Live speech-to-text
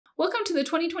Welcome to the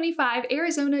 2025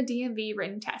 Arizona DMV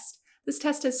written test. This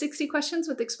test has 60 questions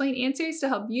with explained answers to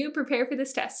help you prepare for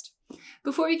this test.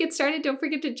 Before we get started, don't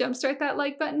forget to jumpstart that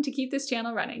like button to keep this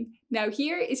channel running. Now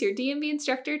here is your DMV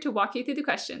instructor to walk you through the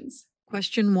questions.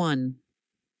 Question 1.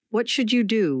 What should you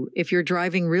do if you're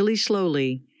driving really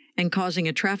slowly and causing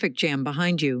a traffic jam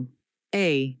behind you?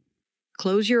 A.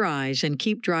 Close your eyes and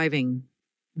keep driving.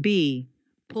 B.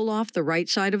 Pull off the right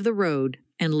side of the road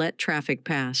and let traffic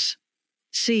pass.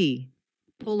 C.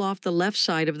 Pull off the left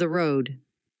side of the road.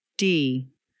 D.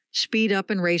 Speed up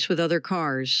and race with other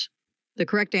cars. The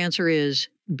correct answer is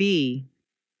B.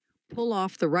 Pull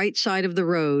off the right side of the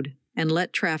road and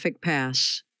let traffic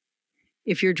pass.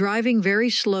 If you're driving very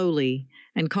slowly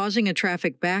and causing a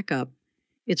traffic backup,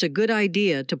 it's a good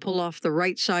idea to pull off the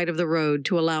right side of the road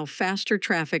to allow faster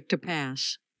traffic to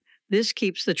pass. This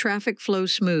keeps the traffic flow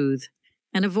smooth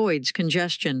and avoids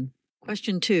congestion.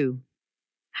 Question 2.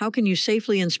 How can you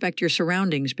safely inspect your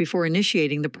surroundings before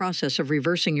initiating the process of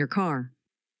reversing your car?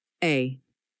 A.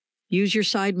 Use your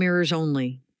side mirrors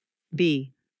only.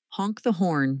 B. Honk the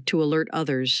horn to alert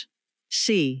others.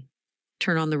 C.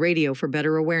 Turn on the radio for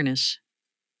better awareness.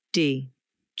 D.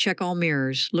 Check all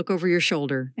mirrors, look over your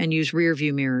shoulder, and use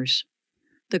rear-view mirrors.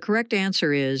 The correct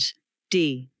answer is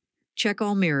D. Check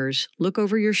all mirrors, look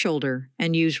over your shoulder,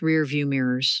 and use rear-view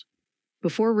mirrors.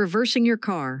 Before reversing your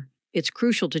car, it's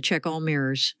crucial to check all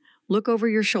mirrors, look over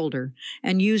your shoulder,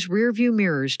 and use rear-view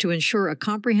mirrors to ensure a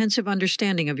comprehensive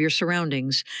understanding of your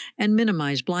surroundings and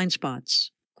minimize blind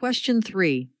spots. Question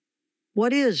 3.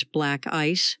 What is black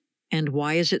ice, and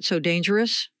why is it so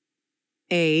dangerous?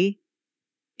 A.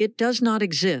 It does not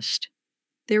exist.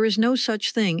 There is no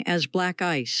such thing as black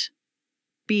ice.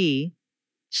 B.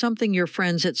 Something your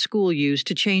friends at school use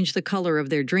to change the color of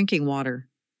their drinking water.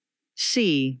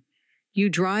 C. You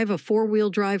drive a four-wheel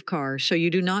drive car, so you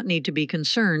do not need to be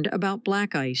concerned about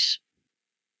black ice.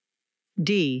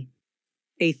 D.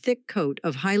 A thick coat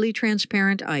of highly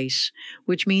transparent ice,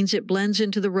 which means it blends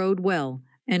into the road well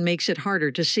and makes it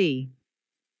harder to see.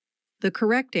 The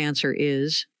correct answer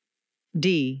is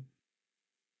D.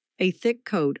 A thick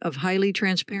coat of highly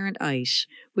transparent ice,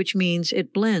 which means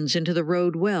it blends into the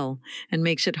road well and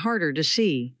makes it harder to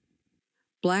see.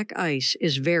 Black ice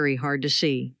is very hard to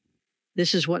see.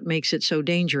 This is what makes it so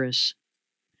dangerous.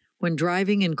 When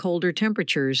driving in colder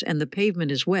temperatures and the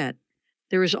pavement is wet,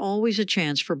 there is always a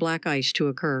chance for black ice to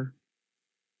occur.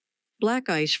 Black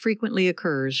ice frequently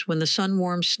occurs when the sun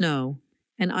warms snow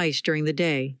and ice during the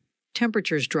day.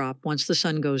 Temperatures drop once the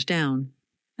sun goes down,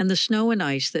 and the snow and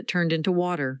ice that turned into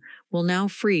water will now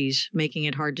freeze, making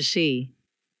it hard to see.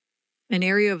 An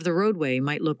area of the roadway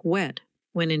might look wet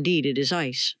when indeed it is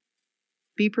ice.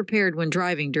 Be prepared when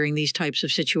driving during these types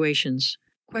of situations.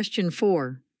 Question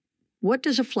 4. What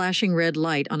does a flashing red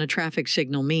light on a traffic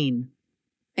signal mean?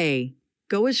 A.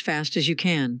 Go as fast as you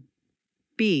can.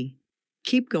 B.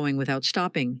 Keep going without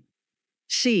stopping.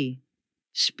 C.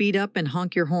 Speed up and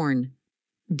honk your horn.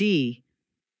 D.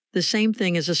 The same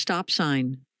thing as a stop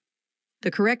sign. The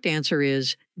correct answer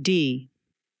is D.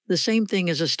 The same thing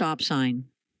as a stop sign.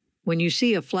 When you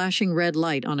see a flashing red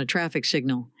light on a traffic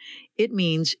signal, it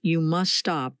means you must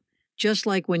stop, just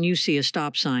like when you see a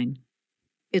stop sign.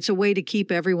 It's a way to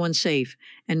keep everyone safe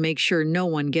and make sure no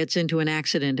one gets into an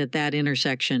accident at that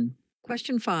intersection.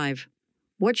 Question 5.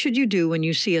 What should you do when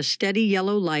you see a steady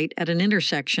yellow light at an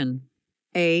intersection?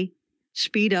 A.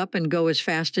 Speed up and go as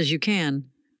fast as you can.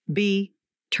 B.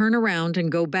 Turn around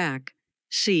and go back.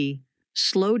 C.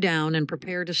 Slow down and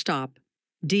prepare to stop.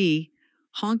 D.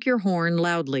 Honk your horn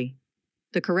loudly.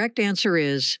 The correct answer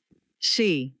is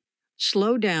C.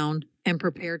 Slow down and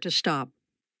prepare to stop.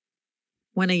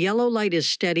 When a yellow light is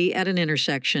steady at an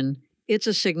intersection, it's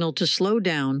a signal to slow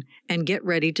down and get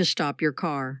ready to stop your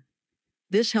car.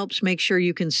 This helps make sure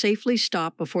you can safely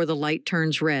stop before the light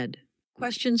turns red.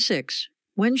 Question 6.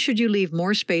 When should you leave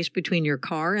more space between your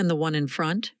car and the one in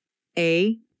front?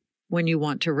 A. When you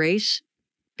want to race.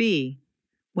 B.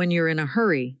 When you're in a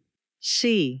hurry.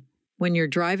 C. When you're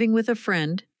driving with a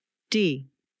friend. D.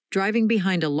 Driving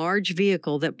behind a large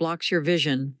vehicle that blocks your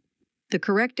vision. The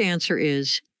correct answer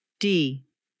is D.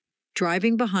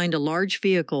 Driving behind a large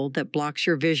vehicle that blocks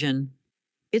your vision.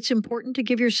 It's important to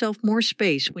give yourself more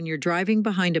space when you're driving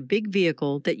behind a big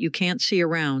vehicle that you can't see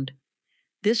around.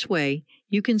 This way,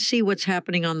 you can see what's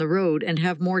happening on the road and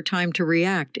have more time to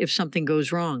react if something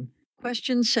goes wrong.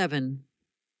 Question 7.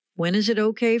 When is it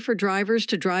okay for drivers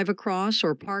to drive across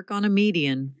or park on a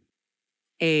median?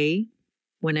 A.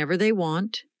 Whenever they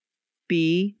want.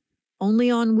 B.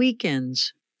 Only on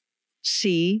weekends.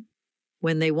 C.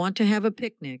 When they want to have a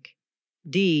picnic.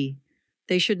 D.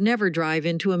 They should never drive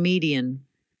into a median.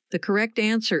 The correct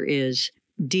answer is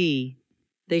D.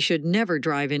 They should never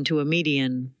drive into a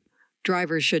median.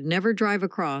 Drivers should never drive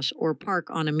across or park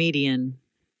on a median.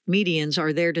 Medians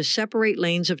are there to separate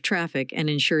lanes of traffic and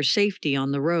ensure safety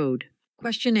on the road.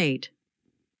 Question 8.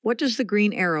 What does the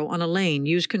green arrow on a lane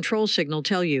use control signal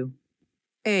tell you?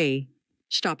 A.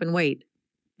 Stop and wait.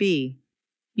 B.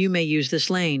 You may use this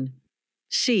lane.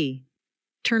 C.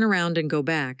 Turn around and go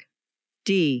back.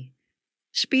 D.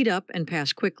 Speed up and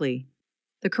pass quickly.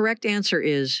 The correct answer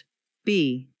is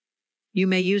B. You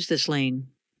may use this lane.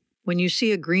 When you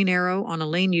see a green arrow on a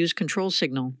lane use control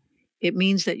signal, it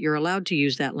means that you're allowed to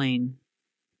use that lane.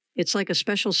 It's like a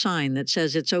special sign that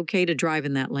says it's okay to drive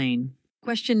in that lane.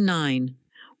 Question 9.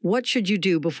 What should you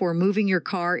do before moving your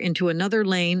car into another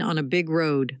lane on a big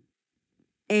road?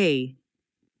 A.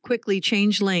 Quickly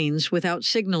change lanes without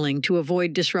signaling to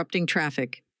avoid disrupting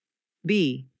traffic.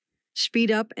 B. Speed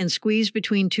up and squeeze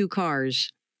between two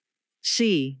cars.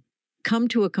 C. Come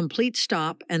to a complete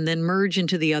stop and then merge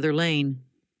into the other lane.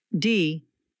 D.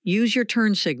 Use your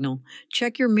turn signal,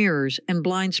 check your mirrors and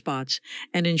blind spots,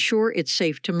 and ensure it's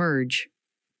safe to merge.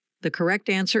 The correct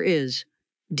answer is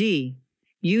D.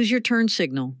 Use your turn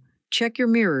signal, check your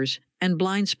mirrors and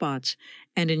blind spots,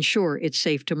 and ensure it's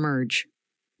safe to merge.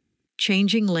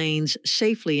 Changing lanes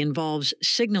safely involves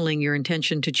signaling your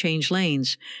intention to change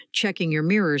lanes, checking your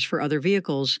mirrors for other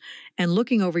vehicles, and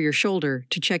looking over your shoulder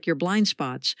to check your blind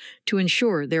spots to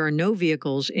ensure there are no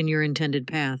vehicles in your intended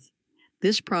path.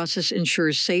 This process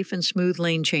ensures safe and smooth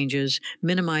lane changes,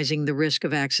 minimizing the risk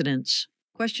of accidents.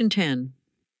 Question 10.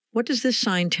 What does this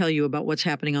sign tell you about what's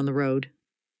happening on the road?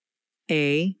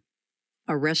 A.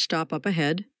 A rest stop up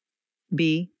ahead.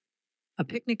 B. A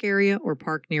picnic area or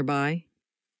park nearby.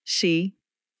 C.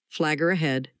 Flagger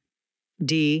ahead.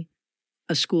 D.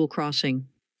 A school crossing.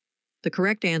 The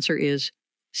correct answer is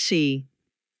C.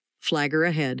 Flagger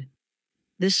ahead.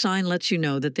 This sign lets you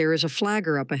know that there is a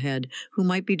flagger up ahead who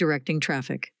might be directing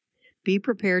traffic. Be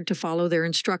prepared to follow their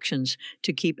instructions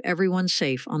to keep everyone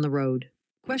safe on the road.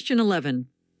 Question 11.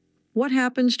 What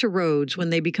happens to roads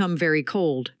when they become very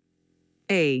cold?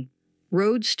 A.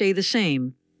 Roads stay the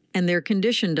same, and their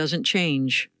condition doesn't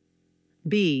change.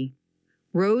 B.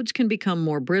 Roads can become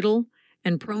more brittle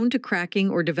and prone to cracking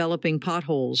or developing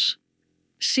potholes.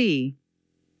 C.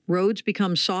 Roads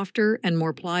become softer and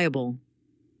more pliable.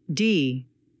 D.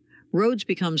 Roads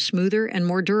become smoother and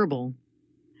more durable.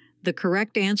 The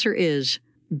correct answer is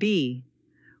B.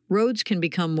 Roads can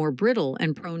become more brittle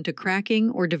and prone to cracking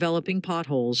or developing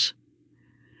potholes.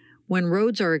 When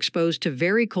roads are exposed to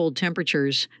very cold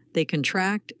temperatures, they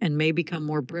contract and may become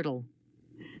more brittle.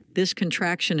 This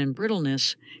contraction and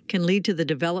brittleness can lead to the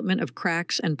development of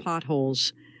cracks and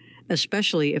potholes,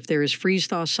 especially if there is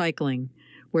freeze-thaw cycling,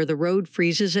 where the road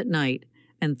freezes at night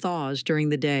and thaws during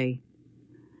the day.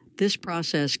 This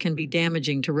process can be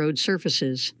damaging to road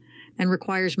surfaces and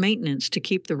requires maintenance to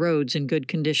keep the roads in good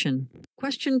condition.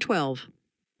 Question 12.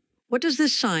 What does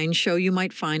this sign show you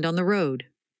might find on the road?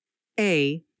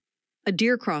 A. A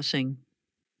deer crossing.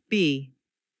 B.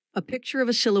 A picture of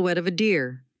a silhouette of a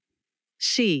deer.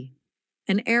 C.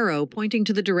 An arrow pointing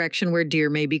to the direction where deer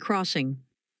may be crossing.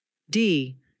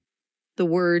 D. The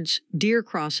words deer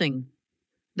crossing.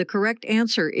 The correct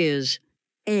answer is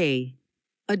A.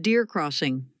 A deer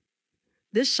crossing.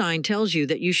 This sign tells you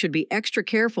that you should be extra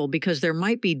careful because there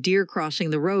might be deer crossing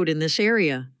the road in this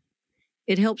area.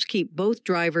 It helps keep both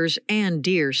drivers and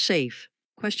deer safe.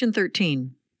 Question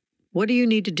 13. What do you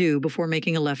need to do before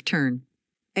making a left turn?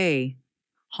 A.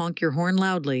 Honk your horn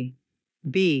loudly.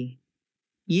 B.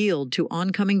 Yield to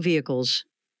oncoming vehicles.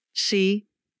 C.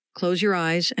 Close your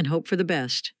eyes and hope for the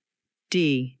best.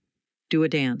 D. Do a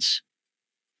dance.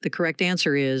 The correct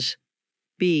answer is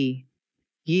B.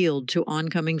 Yield to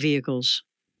oncoming vehicles.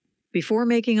 Before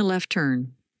making a left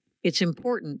turn, it's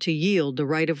important to yield the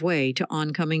right-of-way to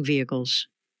oncoming vehicles.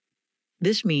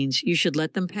 This means you should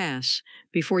let them pass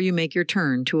before you make your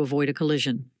turn to avoid a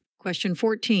collision. Question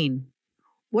 14.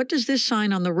 What does this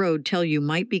sign on the road tell you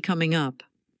might be coming up?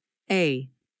 A.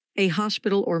 A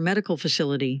hospital or medical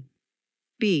facility.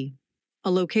 B. A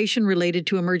location related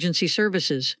to emergency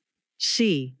services.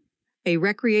 C. A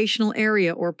recreational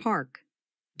area or park.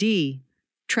 D.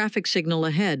 Traffic signal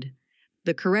ahead.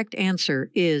 The correct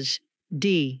answer is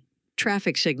D.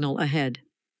 Traffic signal ahead.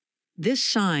 This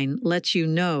sign lets you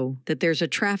know that there's a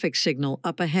traffic signal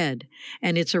up ahead,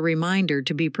 and it's a reminder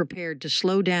to be prepared to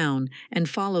slow down and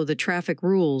follow the traffic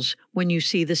rules when you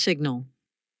see the signal.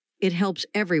 It helps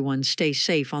everyone stay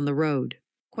safe on the road.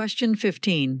 Question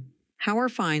 15. How are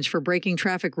fines for breaking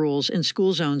traffic rules in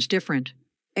school zones different?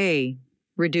 A.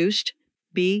 Reduced.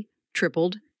 B.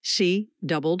 Tripled. C.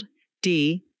 Doubled.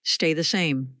 D. Stay the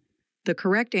same. The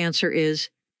correct answer is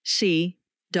C.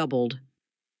 doubled.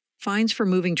 Fines for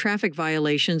moving traffic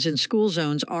violations in school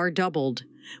zones are doubled,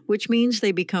 which means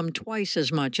they become twice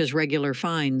as much as regular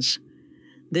fines.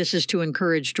 This is to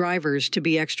encourage drivers to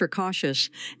be extra cautious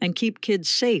and keep kids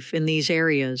safe in these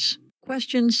areas.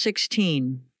 Question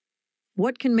 16.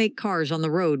 What can make cars on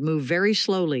the road move very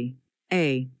slowly?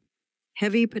 A.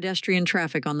 Heavy pedestrian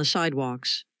traffic on the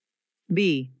sidewalks.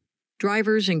 B.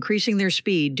 Drivers increasing their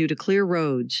speed due to clear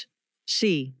roads.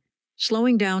 C.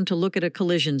 Slowing down to look at a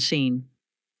collision scene.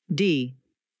 D.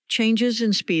 Changes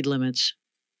in speed limits.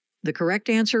 The correct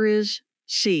answer is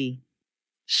C.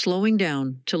 Slowing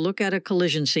down to look at a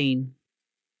collision scene.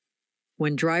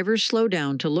 When drivers slow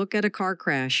down to look at a car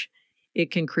crash,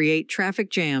 it can create traffic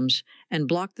jams and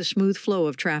block the smooth flow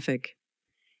of traffic.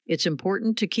 It's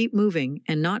important to keep moving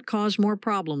and not cause more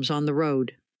problems on the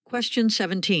road. Question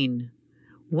 17.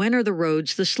 When are the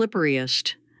roads the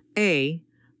slipperiest? A.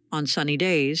 On sunny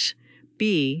days.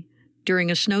 B.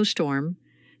 During a snowstorm.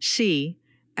 C.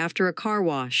 After a car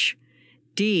wash.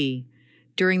 D.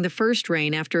 During the first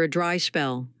rain after a dry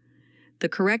spell. The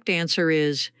correct answer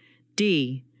is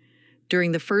D.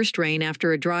 During the first rain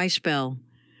after a dry spell.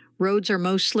 Roads are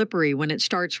most slippery when it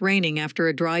starts raining after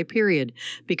a dry period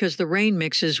because the rain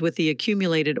mixes with the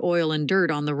accumulated oil and dirt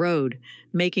on the road,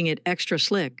 making it extra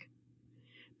slick.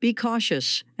 Be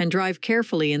cautious and drive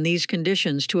carefully in these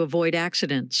conditions to avoid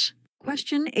accidents.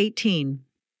 Question 18.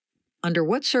 Under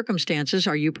what circumstances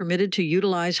are you permitted to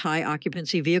utilize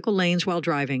high-occupancy vehicle lanes while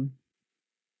driving?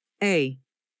 A.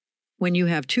 When you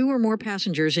have 2 or more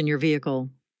passengers in your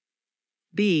vehicle.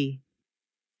 B.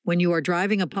 When you are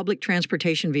driving a public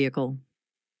transportation vehicle.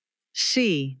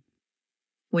 C.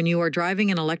 When you are driving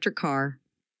an electric car.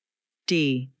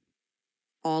 D.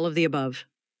 All of the above.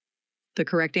 The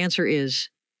correct answer is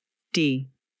D.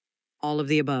 All of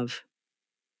the above.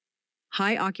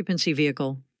 High-occupancy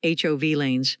vehicle, HOV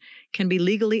lanes, can be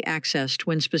legally accessed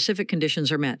when specific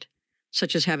conditions are met,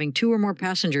 such as having 2 or more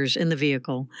passengers in the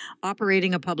vehicle,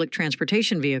 operating a public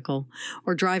transportation vehicle,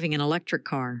 or driving an electric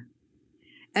car.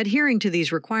 Adhering to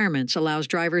these requirements allows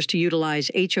drivers to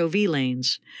utilize HOV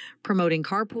lanes, promoting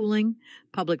carpooling,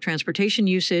 public transportation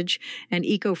usage, and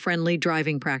eco-friendly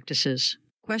driving practices.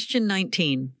 Question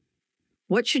 19.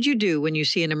 What should you do when you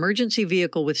see an emergency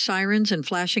vehicle with sirens and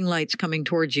flashing lights coming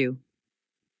towards you?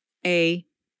 A.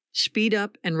 Speed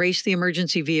up and race the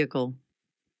emergency vehicle.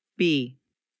 B.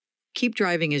 Keep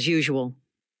driving as usual.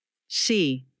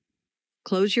 C.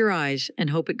 Close your eyes and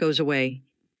hope it goes away.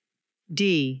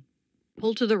 D.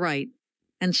 Pull to the right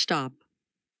and stop.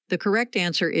 The correct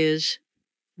answer is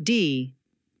D.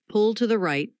 Pull to the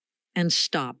right and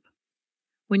stop.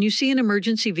 When you see an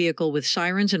emergency vehicle with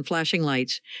sirens and flashing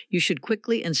lights, you should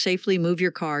quickly and safely move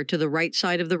your car to the right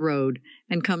side of the road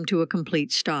and come to a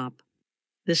complete stop.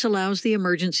 This allows the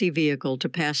emergency vehicle to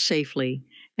pass safely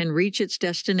and reach its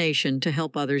destination to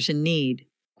help others in need.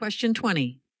 Question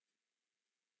 20.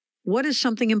 What is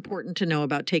something important to know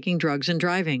about taking drugs and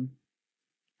driving?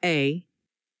 A.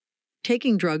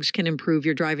 Taking drugs can improve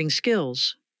your driving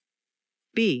skills.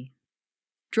 B.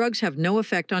 Drugs have no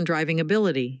effect on driving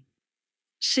ability.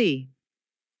 C.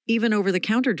 Even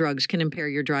over-the-counter drugs can impair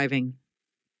your driving.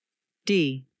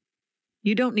 D.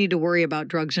 You don't need to worry about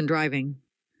drugs and driving.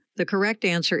 The correct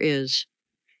answer is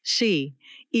C.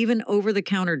 Even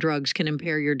over-the-counter drugs can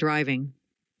impair your driving.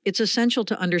 It's essential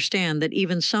to understand that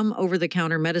even some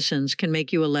over-the-counter medicines can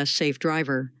make you a less safe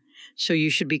driver, so you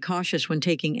should be cautious when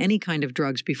taking any kind of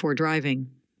drugs before driving.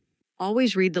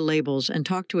 Always read the labels and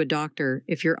talk to a doctor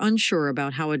if you're unsure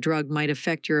about how a drug might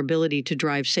affect your ability to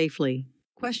drive safely.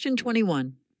 Question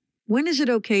 21. When is it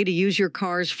okay to use your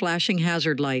car's flashing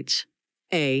hazard lights?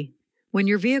 A. When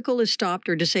your vehicle is stopped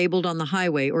or disabled on the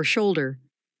highway or shoulder.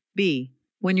 B.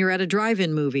 When you're at a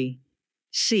drive-in movie.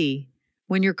 C.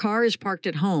 When your car is parked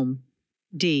at home.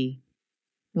 D.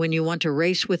 When you want to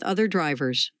race with other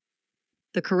drivers.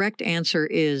 The correct answer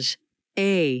is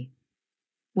A.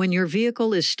 When your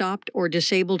vehicle is stopped or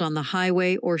disabled on the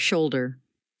highway or shoulder.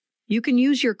 You can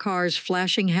use your car's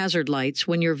flashing hazard lights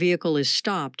when your vehicle is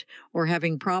stopped or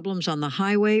having problems on the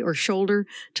highway or shoulder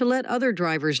to let other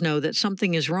drivers know that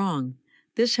something is wrong.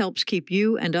 This helps keep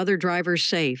you and other drivers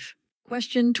safe.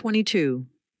 Question 22.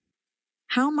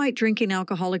 How might drinking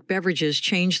alcoholic beverages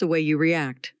change the way you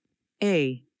react?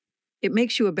 A. It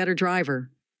makes you a better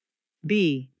driver.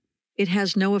 B. It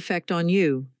has no effect on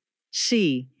you.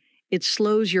 C. It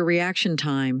slows your reaction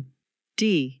time.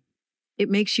 D. It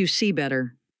makes you see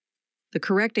better. The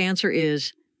correct answer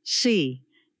is C.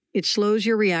 It slows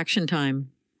your reaction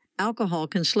time. Alcohol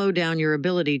can slow down your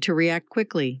ability to react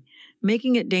quickly,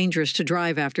 making it dangerous to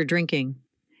drive after drinking.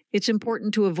 It's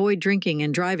important to avoid drinking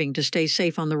and driving to stay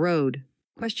safe on the road.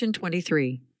 Question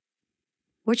 23.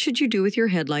 What should you do with your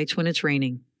headlights when it's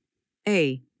raining?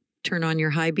 A. Turn on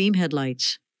your high beam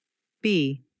headlights.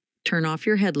 B. Turn off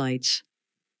your headlights.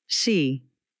 C.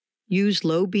 Use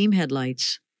low beam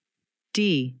headlights.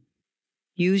 D.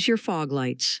 Use your fog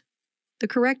lights. The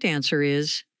correct answer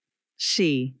is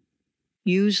C.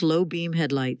 Use low beam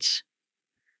headlights.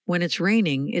 When it's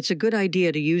raining, it's a good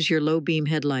idea to use your low beam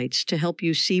headlights to help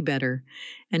you see better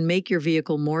and make your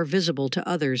vehicle more visible to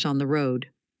others on the road.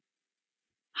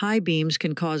 High beams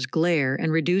can cause glare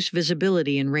and reduce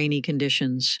visibility in rainy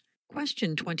conditions.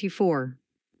 Question 24.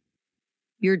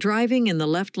 You're driving in the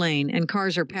left lane and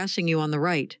cars are passing you on the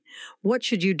right. What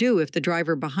should you do if the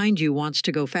driver behind you wants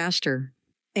to go faster?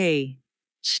 A.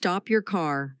 Stop your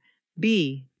car.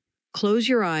 B. Close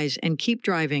your eyes and keep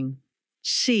driving.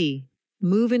 C.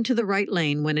 Move into the right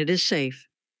lane when it is safe.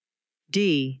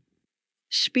 D.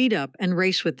 Speed up and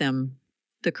race with them.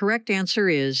 The correct answer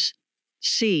is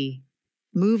C.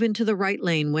 Move into the right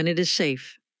lane when it is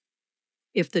safe.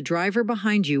 If the driver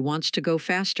behind you wants to go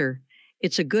faster,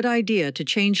 it's a good idea to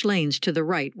change lanes to the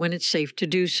right when it's safe to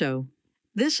do so.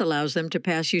 This allows them to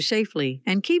pass you safely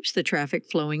and keeps the traffic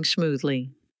flowing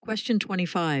smoothly. Question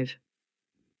 25.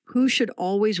 Who should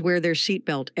always wear their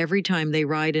seatbelt every time they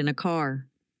ride in a car?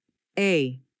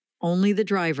 A. Only the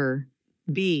driver.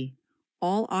 B.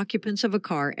 All occupants of a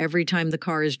car every time the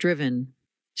car is driven.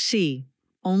 C.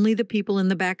 Only the people in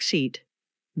the back seat.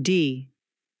 D.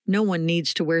 No one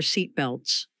needs to wear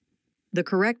seatbelts. The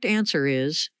correct answer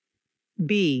is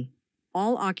B.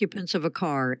 All occupants of a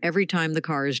car every time the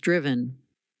car is driven.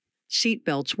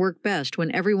 Seatbelts work best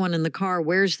when everyone in the car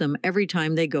wears them every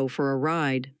time they go for a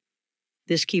ride.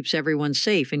 This keeps everyone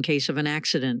safe in case of an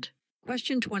accident.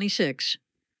 Question 26.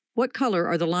 What color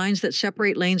are the lines that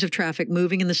separate lanes of traffic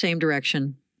moving in the same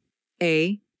direction?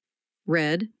 A.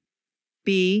 Red.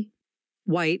 B.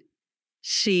 White.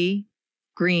 C.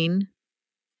 Green.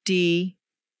 D.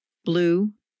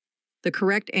 Blue. The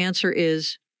correct answer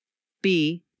is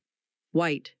B.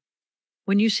 White.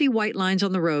 When you see white lines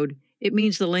on the road, it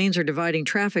means the lanes are dividing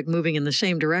traffic moving in the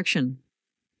same direction.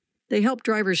 They help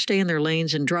drivers stay in their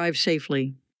lanes and drive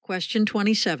safely. Question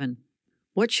 27.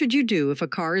 What should you do if a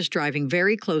car is driving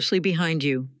very closely behind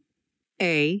you?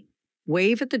 A.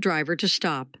 Wave at the driver to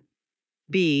stop.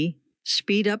 B.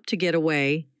 Speed up to get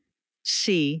away.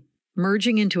 C.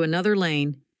 Merging into another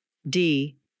lane.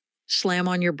 D. Slam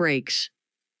on your brakes.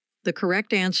 The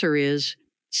correct answer is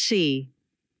C.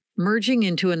 Merging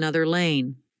into another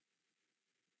lane.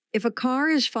 If a car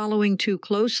is following too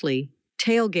closely,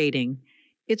 tailgating,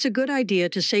 it's a good idea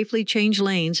to safely change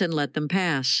lanes and let them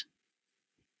pass.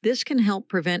 This can help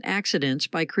prevent accidents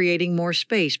by creating more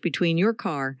space between your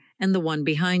car and the one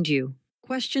behind you.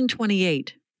 Question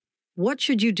 28. What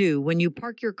should you do when you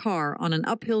park your car on an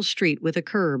uphill street with a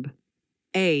curb?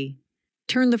 A.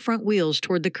 Turn the front wheels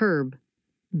toward the curb.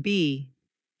 B.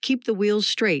 Keep the wheels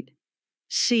straight.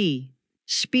 C.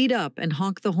 Speed up and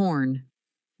honk the horn.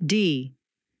 D.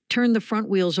 Turn the front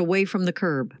wheels away from the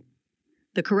curb.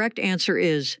 The correct answer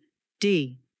is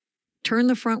D. Turn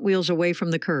the front wheels away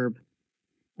from the curb.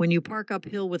 When you park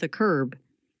uphill with a curb,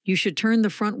 you should turn the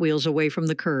front wheels away from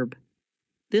the curb.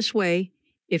 This way,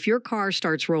 if your car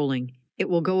starts rolling, it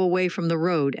will go away from the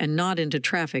road and not into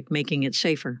traffic, making it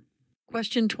safer.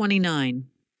 Question 29.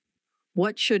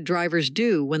 What should drivers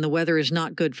do when the weather is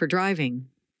not good for driving?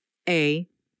 A.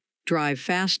 Drive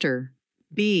faster.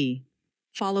 B.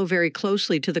 Follow very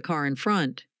closely to the car in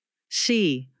front.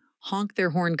 C. Honk their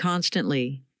horn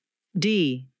constantly.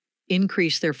 D.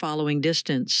 Increase their following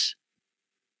distance.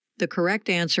 The correct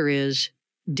answer is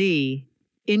D.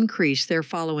 Increase their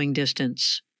following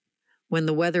distance. When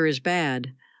the weather is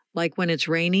bad, like when it's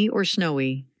rainy or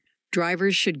snowy,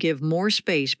 drivers should give more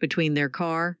space between their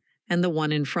car and the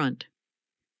one in front.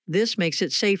 This makes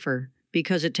it safer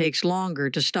because it takes longer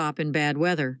to stop in bad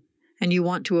weather, and you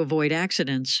want to avoid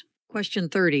accidents. Question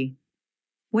 30.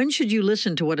 When should you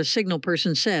listen to what a signal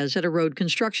person says at a road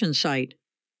construction site?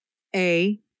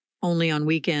 A. Only on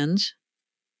weekends.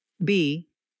 B.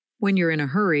 When you're in a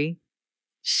hurry.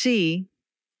 C.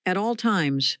 At all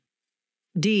times.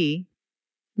 D.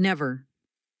 Never.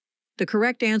 The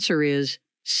correct answer is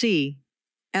C.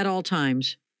 At all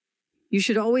times. You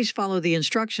should always follow the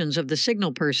instructions of the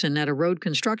signal person at a road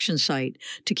construction site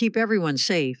to keep everyone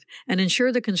safe and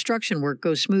ensure the construction work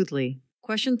goes smoothly.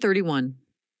 Question 31.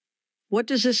 What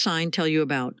does this sign tell you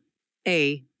about?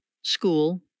 A.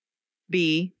 School.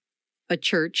 B. A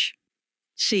church.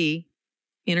 C.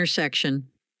 Intersection.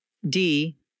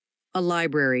 D. A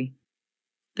library.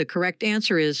 The correct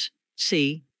answer is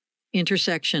C.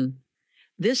 Intersection.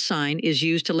 This sign is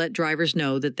used to let drivers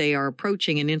know that they are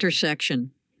approaching an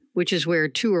intersection. which is where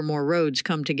two or more roads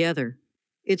come together.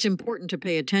 It's important to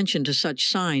pay attention to such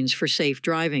signs for safe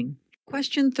driving.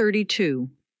 Question 32.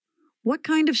 What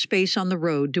kind of space on the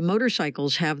road do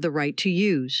motorcycles have the right to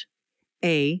use?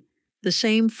 A. The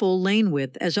same full lane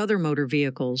width as other motor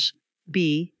vehicles.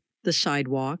 B. The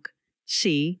sidewalk.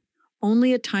 C.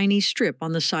 Only a tiny strip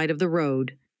on the side of the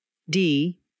road.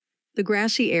 D. The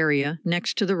grassy area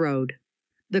next to the road.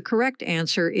 The correct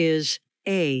answer is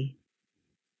A.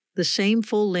 The same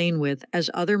full lane width as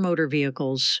other motor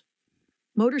vehicles.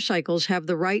 Motorcycles have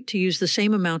the right to use the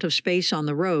same amount of space on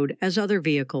the road as other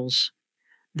vehicles.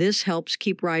 This helps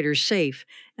keep riders safe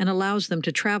and allows them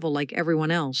to travel like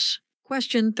everyone else.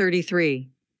 Question 33.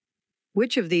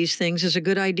 Which of these things is a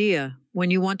good idea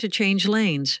when you want to change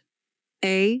lanes?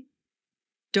 A.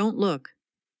 Don't look.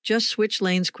 Just switch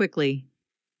lanes quickly.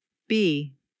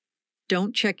 B.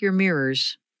 Don't check your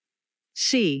mirrors.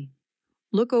 C.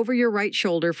 Look over your right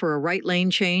shoulder for a right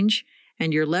lane change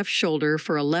and your left shoulder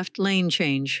for a left lane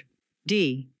change.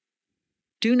 D.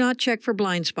 Do not check for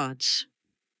blind spots.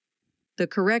 The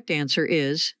correct answer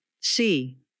is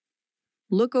C.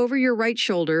 Look over your right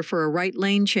shoulder for a right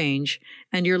lane change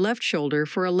and your left shoulder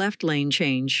for a left lane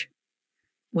change.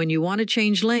 When you want to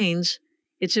change lanes,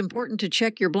 it's important to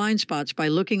check your blind spots by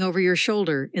looking over your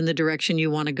shoulder in the direction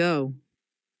you want to go.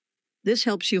 This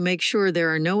helps you make sure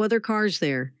there are no other cars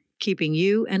there, keeping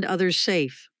you and others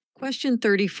safe. Question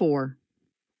 34.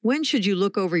 When should you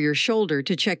look over your shoulder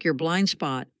to check your blind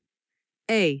spot?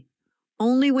 A.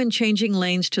 Only when changing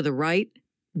lanes to the right.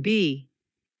 B.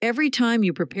 Every time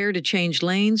you prepare to change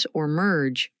lanes or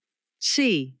merge.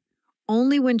 C.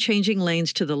 Only when changing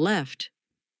lanes to the left.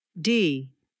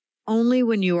 D. Only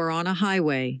when you are on a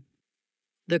highway.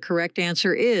 The correct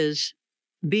answer is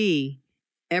B.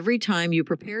 Every time you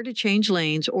prepare to change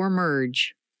lanes or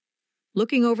merge.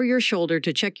 Looking over your shoulder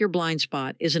to check your blind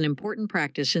spot is an important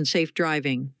practice in safe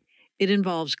driving. It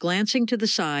involves glancing to the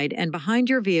side and behind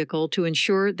your vehicle to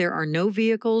ensure there are no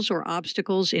vehicles or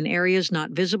obstacles in areas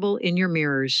not visible in your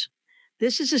mirrors.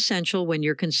 This is essential when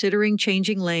you're considering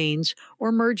changing lanes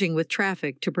or merging with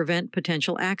traffic to prevent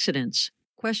potential accidents.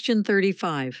 Question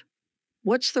 35.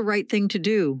 What's the right thing to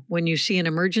do when you see an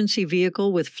emergency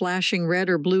vehicle with flashing red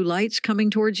or blue lights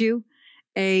coming towards you?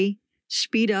 A.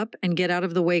 Speed up and get out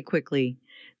of the way quickly.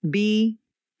 B.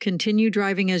 Continue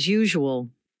driving as usual.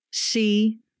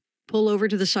 C. Pull over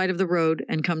to the side of the road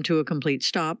and come to a complete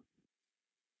stop.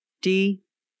 D.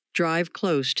 Drive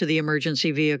close to the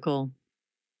emergency vehicle.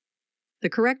 The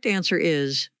correct answer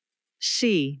is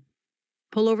C.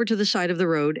 Pull over to the side of the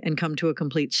road and come to a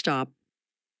complete stop.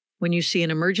 When you see an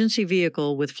emergency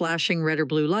vehicle with flashing red or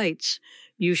blue lights,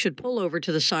 you should pull over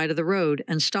to the side of the road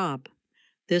and stop.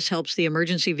 This helps the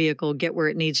emergency vehicle get where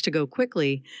it needs to go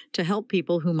quickly to help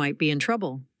people who might be in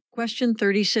trouble. Question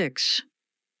 36.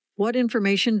 What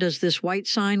information does this white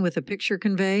sign with a picture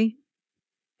convey?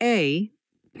 A.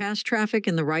 Pass traffic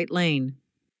in the right lane.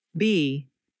 B.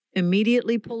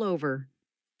 Immediately pull over.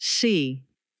 C.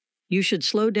 You should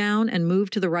slow down and move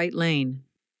to the right lane.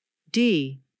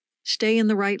 D. Stay in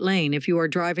the right lane if you are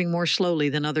driving more slowly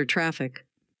than other traffic.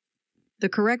 The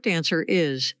correct answer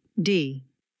is D.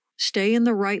 Stay in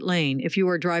the right lane if you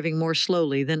are driving more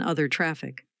slowly than other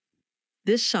traffic.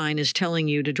 This sign is telling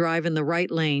you to drive in the right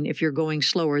lane if you're going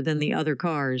slower than the other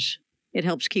cars. It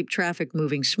helps keep traffic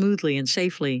moving smoothly and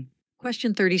safely.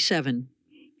 Question 37.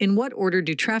 In what order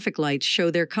do traffic lights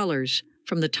show their colors,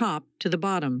 from the top to the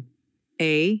bottom?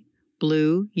 A.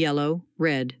 Blue, yellow,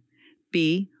 red.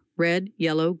 B. Red,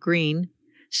 yellow, green.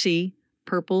 C.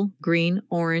 Purple, green,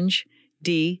 orange.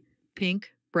 D.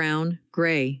 Pink, brown,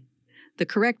 gray. The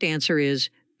correct answer is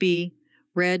B.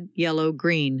 Red, yellow,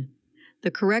 green.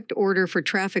 The correct order for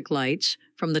traffic lights,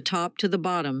 from the top to the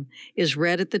bottom, is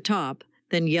red at the top,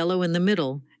 then yellow in the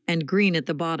middle, and green at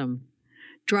the bottom.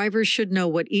 Drivers should know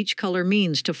what each color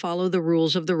means to follow the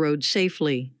rules of the road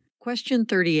safely. Question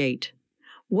 38.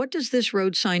 What does this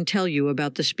road sign tell you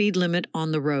about the speed limit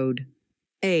on the road?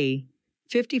 A.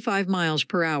 55 miles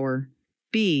per hour.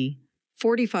 B.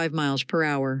 45 miles per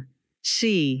hour.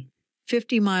 C.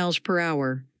 50 miles per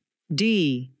hour.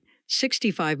 D.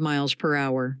 65 miles per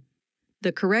hour.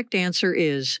 The correct answer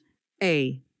is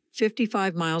A.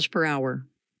 55 miles per hour.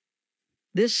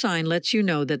 This sign lets you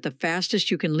know that the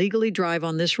fastest you can legally drive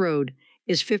on this road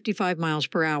is 55 miles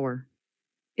per hour.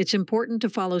 It's important to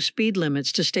follow speed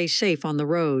limits to stay safe on the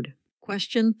road.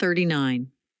 Question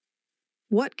 39.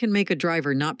 What can make a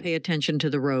driver not pay attention to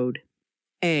the road?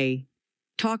 A.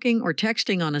 Talking or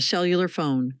texting on a cellular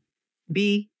phone.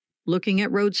 B. Looking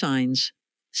at road signs.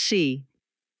 C.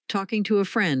 Talking to a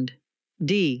friend.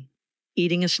 D.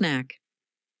 Eating a snack.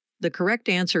 The correct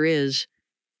answer is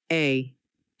A.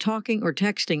 talking or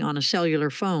texting on a cellular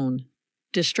phone.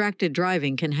 Distracted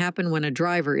driving can happen when a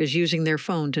driver is using their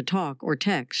phone to talk or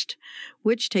text,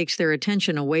 which takes their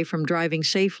attention away from driving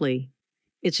safely.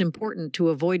 It's important to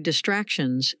avoid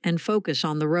distractions and focus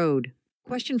on the road.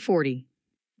 Question 40.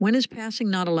 When is passing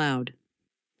not allowed?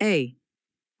 A.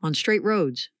 On straight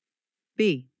roads.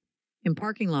 B. In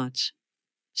parking lots.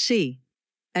 C.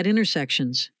 At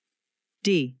intersections.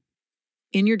 D.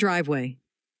 In your driveway.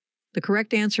 The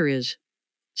correct answer is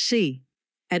C.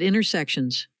 At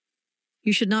intersections.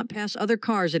 You should not pass other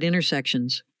cars at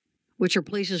intersections, which are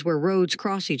places where roads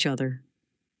cross each other.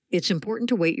 It's important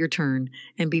to wait your turn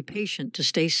and be patient to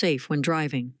stay safe when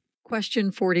driving.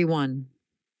 Question 41.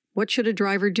 What should a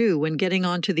driver do when getting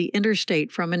onto the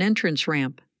interstate from an entrance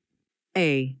ramp?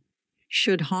 A.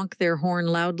 Should honk their horn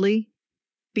loudly.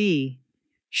 B.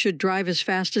 Should drive as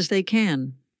fast as they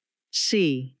can.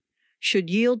 C. Should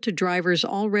yield to drivers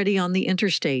already on the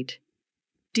interstate.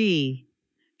 D.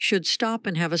 Should stop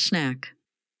and have a snack.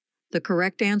 The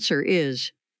correct answer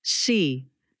is C.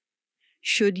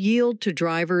 Should yield to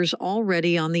drivers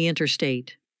already on the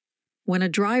interstate. When a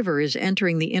driver is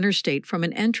entering the interstate from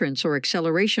an entrance or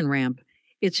acceleration ramp,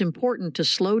 it's important to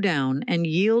slow down and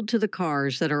yield to the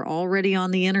cars that are already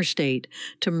on the interstate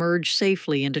to merge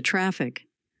safely into traffic.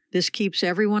 This keeps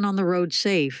everyone on the road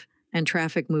safe and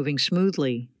traffic moving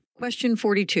smoothly. Question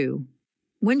 42.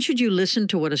 When should you listen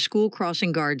to what a school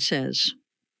crossing guard says?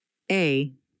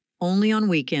 A. Only on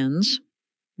weekends.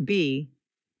 B.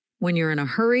 When you're in a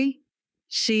hurry.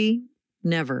 C.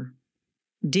 Never.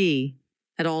 D.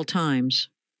 At all times.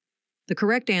 The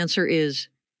correct answer is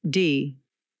D.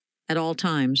 At all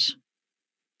times.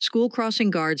 School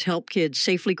crossing guards help kids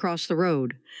safely cross the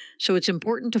road, so it's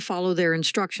important to follow their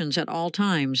instructions at all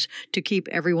times to keep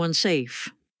everyone safe.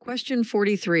 Question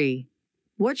 43.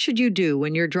 What should you do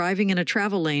when you're driving in a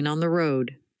travel lane on the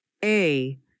road?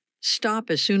 A.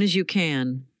 Stop as soon as you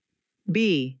can.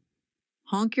 B.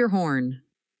 Honk your horn.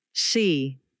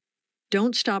 C.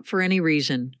 Don't stop for any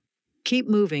reason. Keep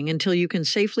moving until you can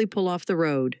safely pull off the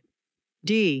road.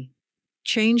 D.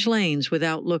 Change lanes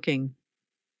without looking.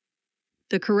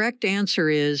 The correct answer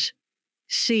is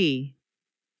C.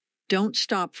 Don't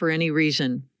stop for any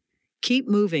reason. Keep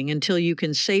moving until you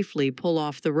can safely pull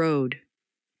off the road.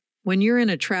 When you're in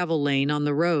a travel lane on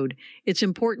the road, it's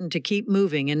important to keep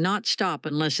moving and not stop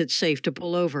unless it's safe to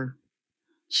pull over.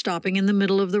 Stopping in the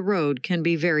middle of the road can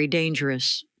be very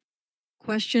dangerous.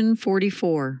 Question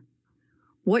 44.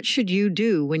 What should you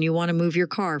do when you want to move your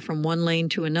car from one lane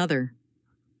to another?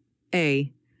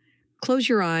 A. Close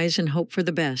your eyes and hope for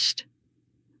the best.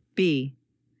 B.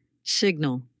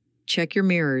 Signal. Check your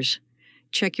mirrors.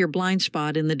 Check your blind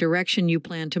spot in the direction you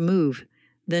plan to move,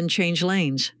 then change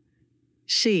lanes.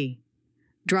 C.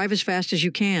 Drive as fast as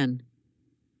you can.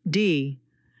 D.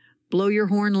 Blow your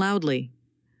horn loudly.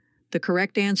 The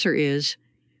correct answer is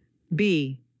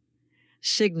B.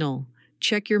 Signal.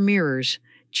 Check your mirrors.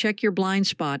 Check your blind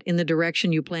spot in the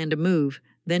direction you plan to move,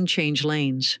 then change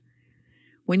lanes.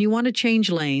 When you want to change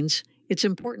lanes, it's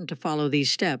important to follow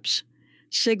these steps.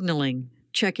 Signaling,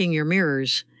 checking your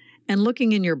mirrors, and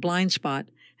looking in your blind spot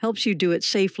helps you do it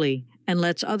safely and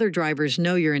lets other drivers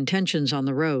know your intentions on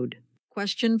the road.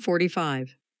 Question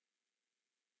 45.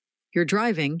 You're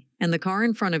driving, and the car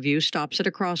in front of you stops at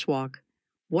a crosswalk.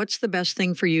 What's the best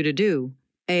thing for you to do?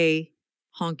 A.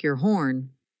 Honk your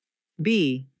horn.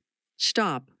 B.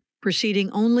 Stop,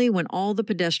 proceeding only when all the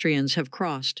pedestrians have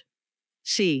crossed.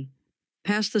 C.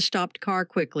 Pass the stopped car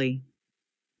quickly.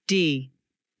 D.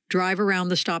 Drive around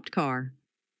the stopped car.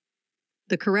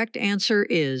 The correct answer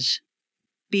is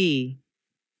B.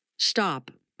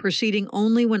 Stop, proceeding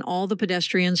only when all the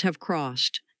pedestrians have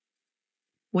crossed.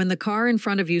 When the car in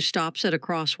front of you stops at a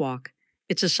crosswalk,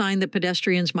 it's a sign that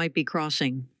pedestrians might be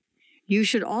crossing. You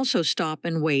should also stop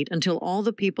and wait until all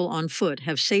the people on foot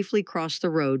have safely crossed the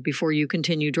road before you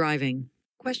continue driving.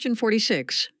 Question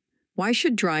 46. Why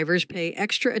should drivers pay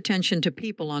extra attention to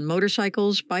people on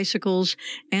motorcycles, bicycles,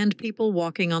 and people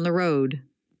walking on the road?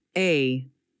 A.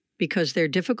 Because they're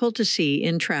difficult to see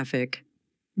in traffic.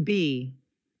 B.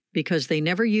 Because they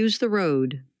never use the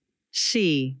road.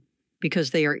 C.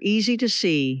 Because they are easy to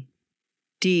see.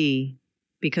 D.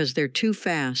 Because they're too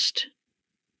fast.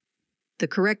 The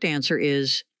correct answer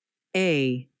is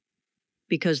A.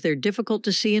 Because they're difficult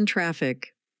to see in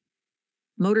traffic.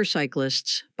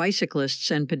 Motorcyclists,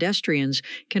 bicyclists, and pedestrians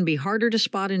can be harder to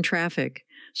spot in traffic,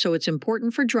 so it's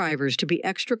important for drivers to be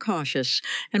extra cautious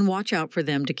and watch out for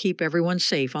them to keep everyone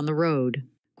safe on the road.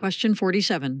 Question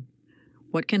 47.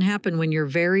 What can happen when you're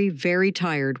very, very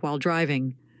tired while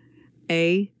driving?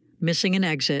 A. Missing an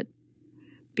exit.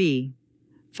 B.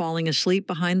 Falling asleep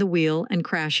behind the wheel and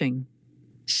crashing.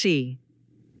 C.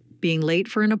 Being late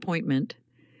for an appointment.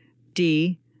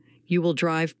 D. You will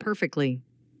drive perfectly.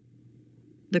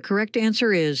 The correct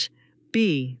answer is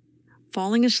B.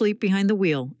 Falling asleep behind the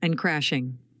wheel and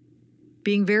crashing.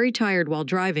 Being very tired while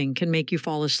driving can make you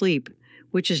fall asleep,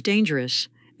 which is dangerous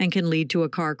and can lead to a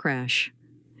car crash.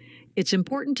 It's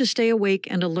important to stay awake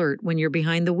and alert when you're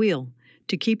behind the wheel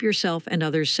to keep yourself and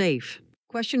others safe.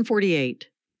 Question 48.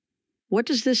 What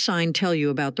does this sign tell you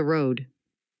about the road?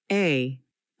 A.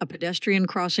 A pedestrian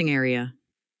crossing area.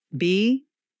 B.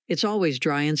 It's always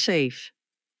dry and safe.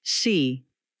 C.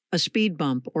 A speed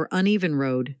bump or uneven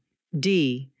road.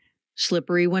 D.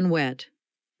 Slippery when wet.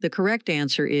 The correct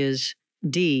answer is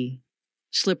D.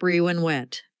 Slippery when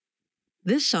wet.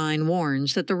 This sign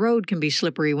warns that the road can be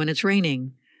slippery when it's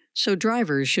raining, so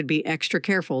drivers should be extra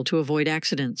careful to avoid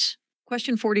accidents.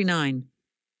 Question 49.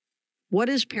 What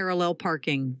is parallel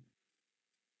parking?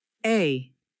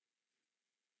 A.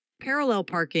 Parallel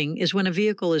parking is when a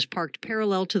vehicle is parked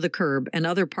parallel to the curb and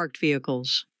other parked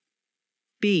vehicles.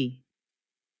 B.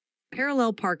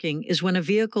 Parallel parking is when a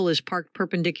vehicle is parked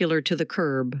perpendicular to the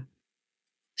curb.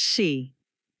 C.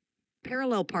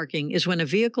 Parallel parking is when a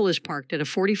vehicle is parked at a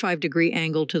 45-degree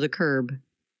angle to the curb.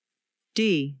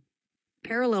 D.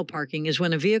 Parallel parking is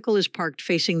when a vehicle is parked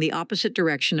facing the opposite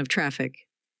direction of traffic.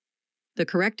 The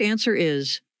correct answer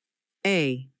is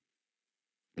A.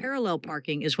 Parallel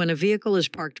parking is when a vehicle is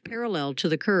parked parallel to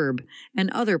the curb and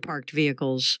other parked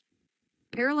vehicles.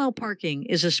 Parallel parking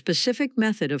is a specific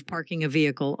method of parking a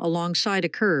vehicle alongside a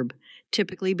curb,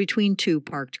 typically between two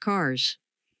parked cars.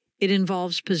 It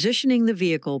involves positioning the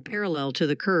vehicle parallel to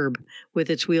the curb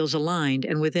with its wheels aligned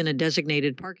and within a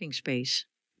designated parking space.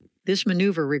 This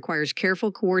maneuver requires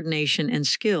careful coordination and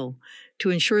skill to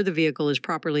ensure the vehicle is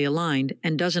properly aligned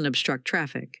and doesn't obstruct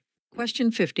traffic.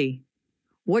 Question 50.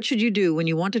 What should you do when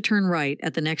you want to turn right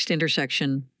at the next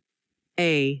intersection?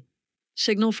 A.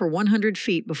 Signal for 100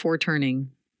 feet before turning.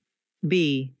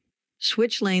 B.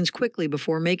 Switch lanes quickly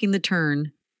before making the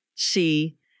turn.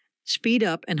 C. Speed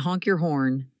up and honk your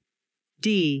horn.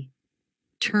 D.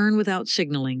 Turn without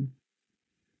signaling.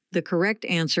 The correct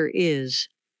answer is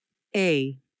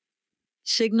A.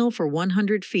 Signal for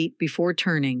 100 feet before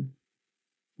turning.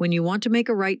 When you want to make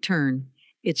a right turn,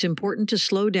 it's important to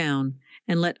slow down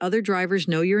and let other drivers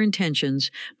know your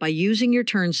intentions by using your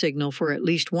turn signal for at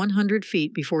least 100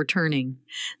 feet before turning.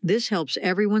 This helps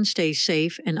everyone stay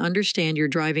safe and understand your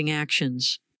driving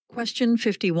actions. Question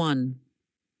 51.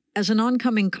 As an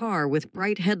oncoming car with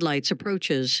bright headlights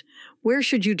approaches, where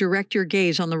should you direct your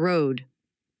gaze on the road?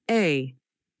 A.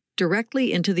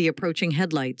 Directly into the approaching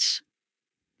headlights.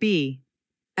 B.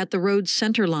 At the road's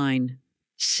center line.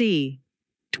 C.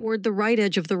 Toward the right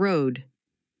edge of the road.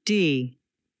 D.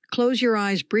 Close your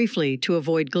eyes briefly to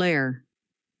avoid glare.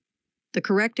 The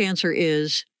correct answer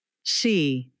is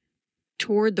C.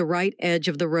 Toward the right edge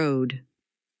of the road.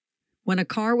 When a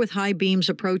car with high beams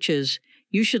approaches,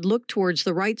 you should look towards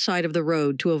the right side of the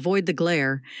road to avoid the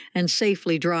glare and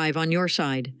safely drive on your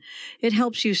side. It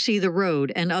helps you see the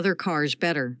road and other cars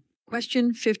better.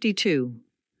 Question 52.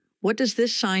 What does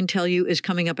this sign tell you is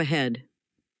coming up ahead?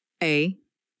 A.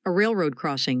 A railroad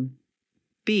crossing.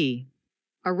 B.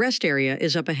 A rest area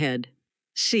is up ahead.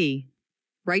 C.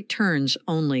 Right turns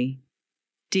only.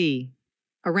 D.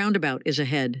 A roundabout is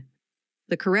ahead.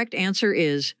 The correct answer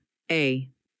is A.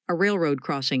 A railroad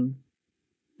crossing.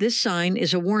 This sign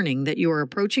is a warning that you are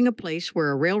approaching a place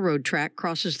where a railroad track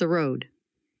crosses the road.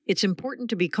 It's important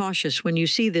to be cautious when you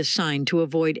see this sign to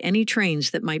avoid any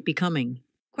trains that might be coming.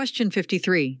 Question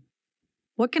 53.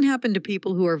 What can happen to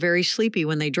people who are very sleepy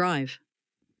when they drive?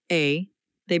 A.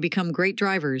 They become great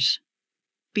drivers.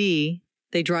 B.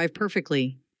 They drive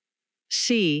perfectly.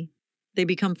 C. They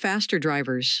become faster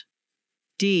drivers.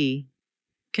 D.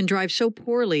 Can drive so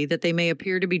poorly that they may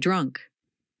appear to be drunk.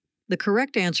 The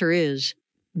correct answer is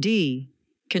D.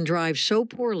 Can drive so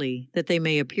poorly that they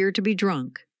may appear to be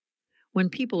drunk. When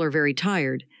people are very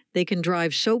tired, they can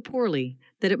drive so poorly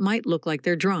that it might look like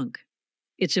they're drunk.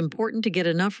 It's important to get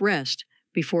enough rest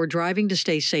before driving to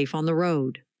stay safe on the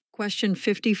road. Question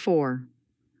 54.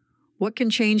 What can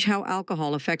change how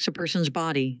alcohol affects a person's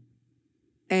body?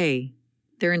 A.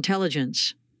 Their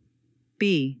intelligence.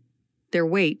 B. Their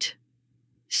weight.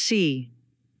 C.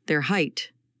 Their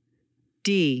height.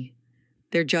 D.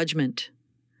 Their judgment.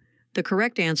 The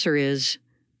correct answer is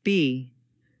B.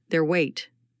 Their weight.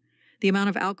 The amount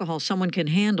of alcohol someone can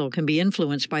handle can be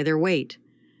influenced by their weight.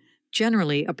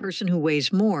 Generally, a person who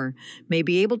weighs more may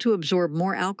be able to absorb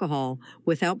more alcohol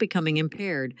without becoming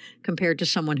impaired compared to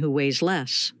someone who weighs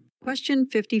less. Question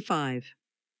 55.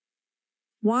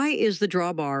 Why is the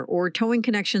drawbar or towing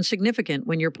connection significant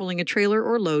when you're pulling a trailer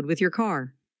or load with your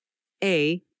car?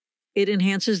 A. It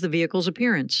enhances the vehicle's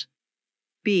appearance.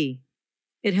 B.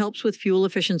 It helps with fuel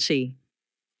efficiency.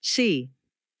 C.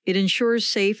 It ensures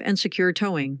safe and secure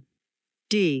towing.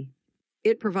 D.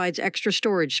 It provides extra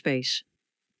storage space.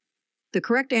 The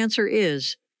correct answer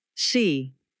is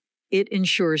C. It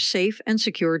ensures safe and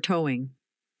secure towing.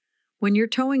 When you're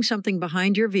towing something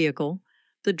behind your vehicle,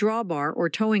 the drawbar or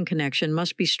towing connection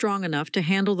must be strong enough to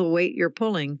handle the weight you're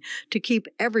pulling to keep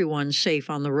everyone safe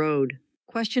on the road.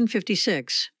 Question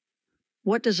 56.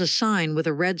 What does a sign with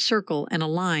a red circle and a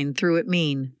line through it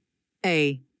mean?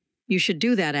 A. You should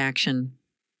do that action.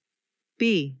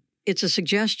 B. It's a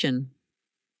suggestion.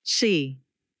 C.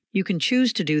 You can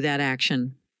choose to do that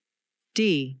action.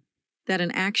 D. That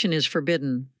an action is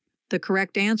forbidden. The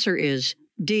correct answer is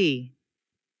D.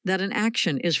 That an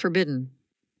action is forbidden.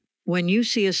 When you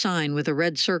see a sign with a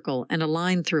red circle and a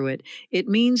line through it, it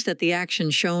means that the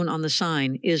action shown on the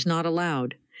sign is not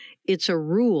allowed. It's a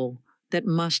rule that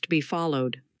must be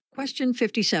followed. Question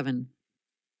 57.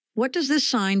 What does this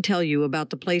sign tell you about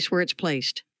the place where it's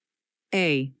placed?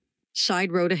 A.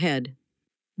 Side road ahead.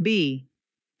 B.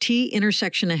 T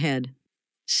intersection ahead.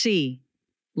 C.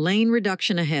 Lane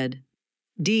reduction ahead.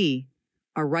 D.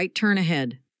 A right turn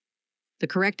ahead. The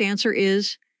correct answer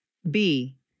is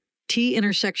B. T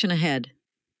intersection ahead.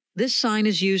 This sign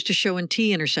is used to show an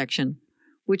T intersection,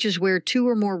 which is where two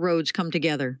or more roads come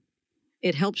together.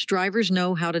 It helps drivers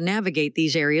know how to navigate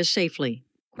these areas safely.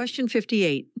 Question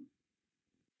 58.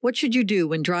 What should you do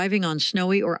when driving on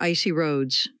snowy or icy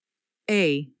roads?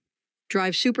 A.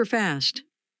 Drive super fast.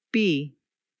 B.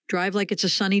 Drive like it's a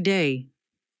sunny day.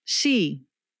 C.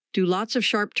 Do lots of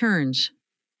sharp turns.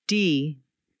 D.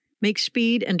 Make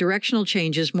speed and directional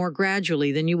changes more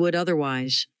gradually than you would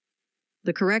otherwise.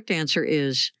 The correct answer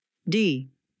is D.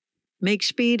 Make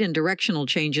speed and directional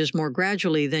changes more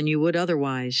gradually than you would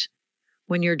otherwise.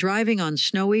 When you're driving on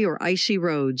snowy or icy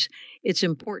roads, it's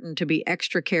important to be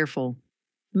extra careful.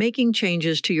 Making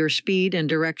changes to your speed and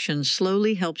direction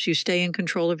slowly helps you stay in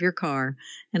control of your car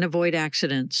and avoid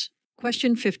accidents.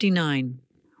 Question 59.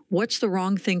 What's the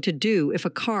wrong thing to do if a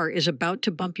car is about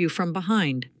to bump you from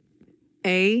behind?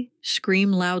 A.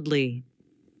 Scream loudly.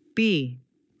 B.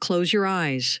 Close your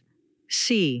eyes.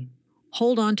 C.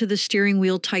 Hold on to the steering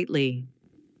wheel tightly.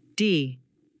 D.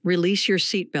 Release your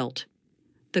seatbelt.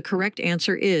 The correct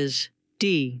answer is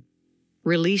D.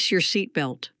 Release your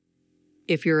seatbelt.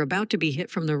 If you're about to be hit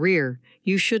from the rear,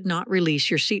 you should not release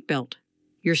your seatbelt.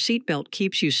 Your seatbelt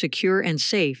keeps you secure and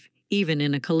safe, even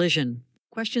in a collision.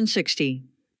 Question 60.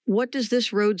 What does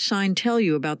this road sign tell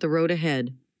you about the road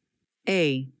ahead?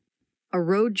 A. A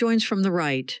road joins from the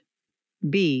right.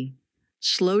 B.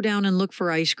 Slow down and look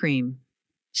for ice cream.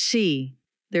 C.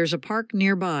 There's a park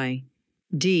nearby.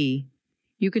 D.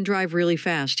 You can drive really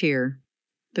fast here.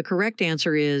 The correct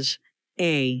answer is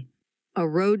A. A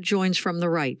road joins from the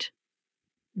right.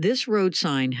 This road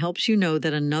sign helps you know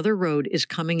that another road is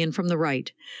coming in from the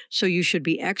right, so you should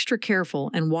be extra careful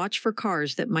and watch for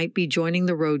cars that might be joining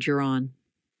the road you're on.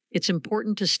 It's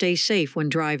important to stay safe when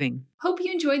driving. Hope you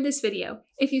enjoyed this video.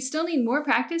 If you still need more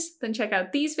practice, then check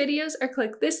out these videos or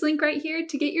click this link right here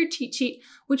to get your cheat sheet,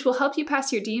 which will help you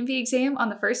pass your DMV exam on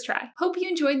the first try. Hope you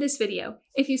enjoyed this video.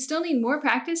 If you still need more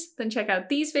practice, then check out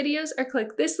these videos or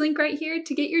click this link right here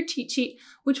to get your cheat sheet,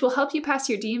 which will help you pass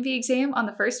your DMV exam on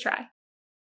the first try.